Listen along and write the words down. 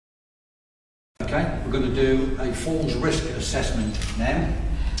Okay, we're going to do a falls risk assessment now.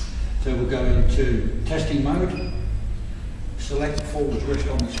 So we'll go into testing mode, select falls risk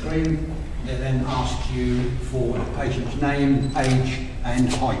on the screen, it then asks you for the patient's name, age and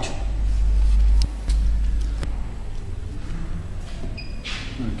height.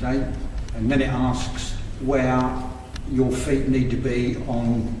 Okay, and then it asks where your feet need to be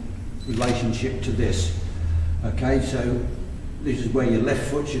on relationship to this. Okay, so this is where your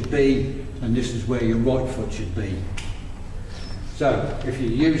left foot should be and this is where your right foot should be. So if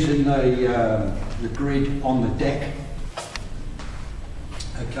you're using the grid on the deck,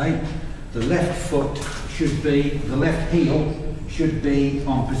 okay, the left foot should be, the left heel should be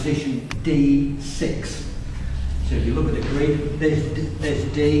on position D6. So if you look at the grid, there's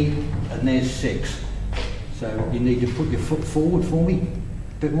D and there's 6. So you need to put your foot forward for me.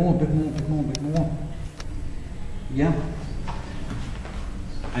 A bit more, a bit more, a bit more, a bit more. Yeah.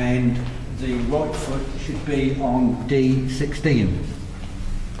 And the right foot should be on D16.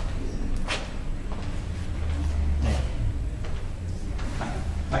 There.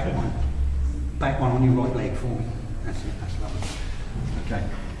 Back one. Back one on your right leg for me. That's it, that's lovely. Okay.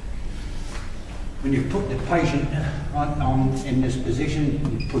 When you put the patient right on in this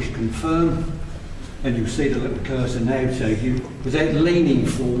position, you push confirm, and you'll see the little cursor now. So you, without leaning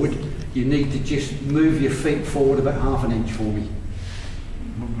forward, you need to just move your feet forward about half an inch for me.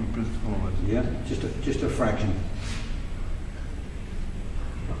 Move a bit forward. Yeah, just a fraction.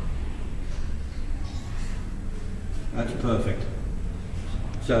 That's perfect.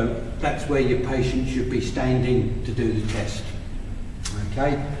 So that's where your patient should be standing to do the test.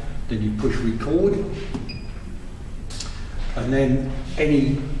 Okay, then you push record, and then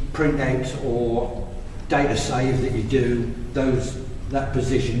any printouts or data save that you do, that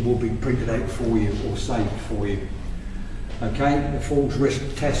position will be printed out for you or saved for you. Okay, the falls risk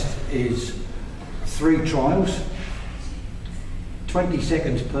test is 3 trials, 20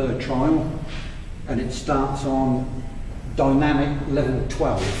 seconds per trial, and it starts on dynamic level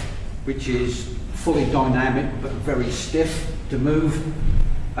 12, which is fully dynamic but very stiff to move,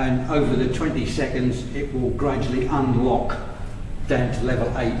 and over the 20 seconds it will gradually unlock down to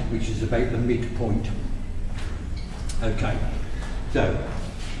level 8, which is about the midpoint. Okay, so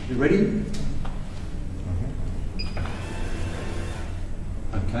you ready?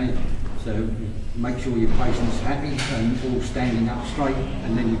 Okay, so make sure your patient's happy and all standing up straight,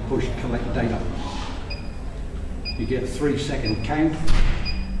 and then you push collect data. You get a 3-second count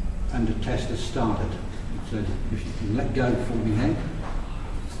and the test has started. So if you can let go for me now.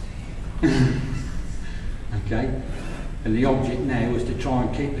 Okay, and the object now is to try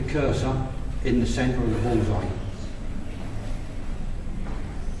and keep the cursor in the centre of the bullseye.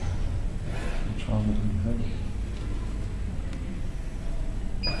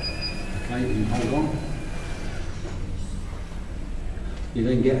 Okay, you can hold on. You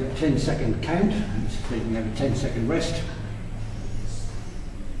then get a 10-second count, so you can have a 10-second rest.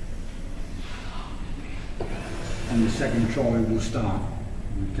 And the second trial will start.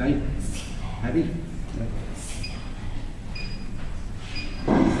 Okay, happy?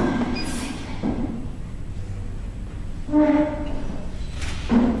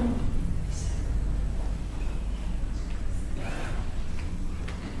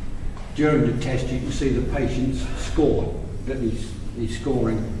 During the test you can see the patient's score that he's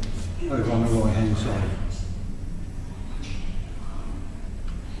scoring over on the right hand side.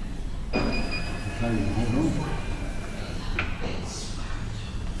 Okay, hold on.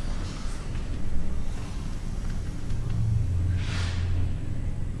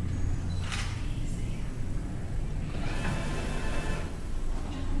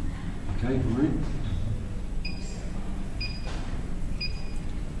 Okay, right.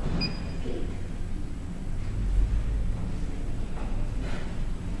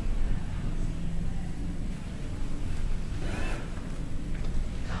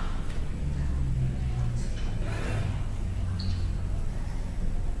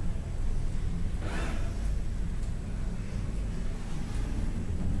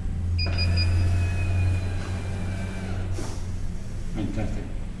 Fantastic.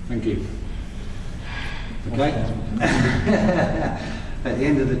 Thank you. Okay. At the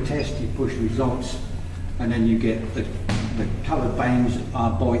end of the test you push results, and then you get the coloured bands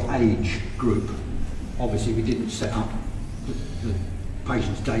are by age group. Obviously we didn't set up the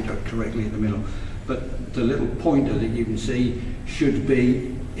patient's data correctly in the middle, but the little pointer that you can see should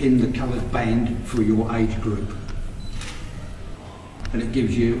be in the coloured band for your age group. And it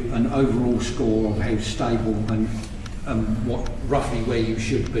gives you an overall score of how stable and what roughly where you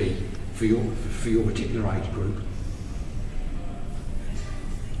should be for your particular age group.